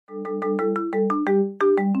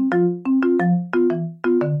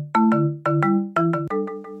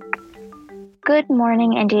Good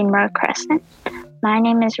morning, Indian Road Crescent. My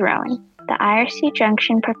name is Rowan. The IRC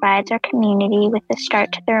Junction provides our community with the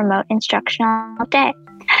start to the remote instructional day.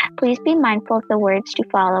 Please be mindful of the words to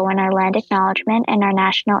follow in our land acknowledgement and our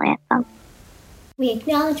national anthem. We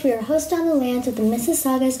acknowledge we are host on the lands of the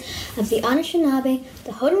Mississaugas of the Anishinaabe,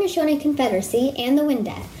 the Haudenosaunee Confederacy, and the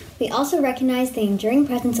Wendat. We also recognize the enduring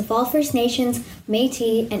presence of all First Nations,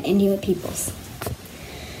 Métis, and Inuit peoples.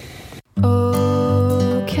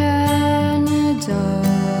 Oh, Canada,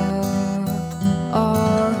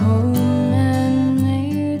 our home and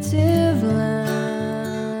native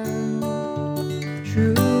land,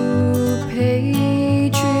 true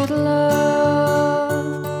patriot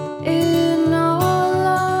love in all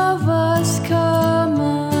of us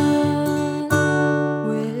common.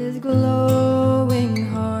 With glowing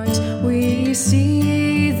hearts we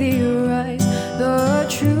see thee rise, the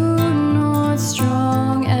true north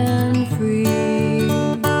strong and free.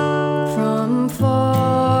 From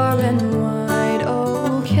far and wide,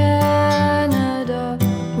 oh Canada,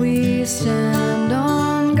 we stand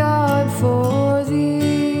on guard for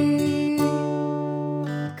thee.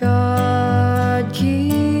 God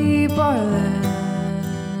keep our land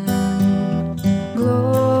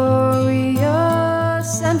glorious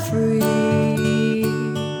and free.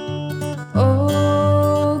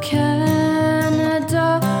 Oh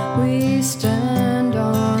Canada, we stand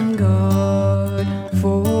on guard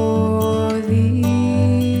for thee.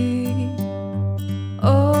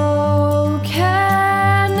 Oh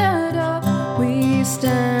Canada, we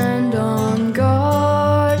stand on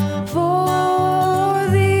guard for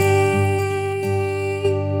thee.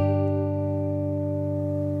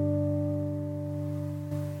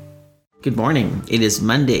 Good morning. It is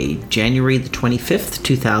Monday, January the 25th,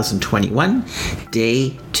 2021,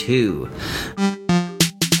 day 2.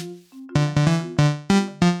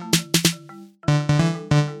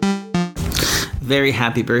 Very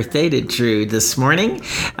happy birthday to Drew this morning.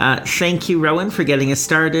 Thank you, Rowan, for getting us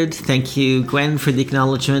started. Thank you, Gwen, for the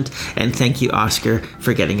acknowledgement. And thank you, Oscar,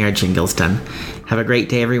 for getting our jingles done. Have a great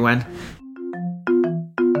day, everyone.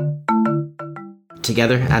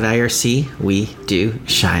 Together at IRC, we do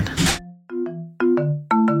shine.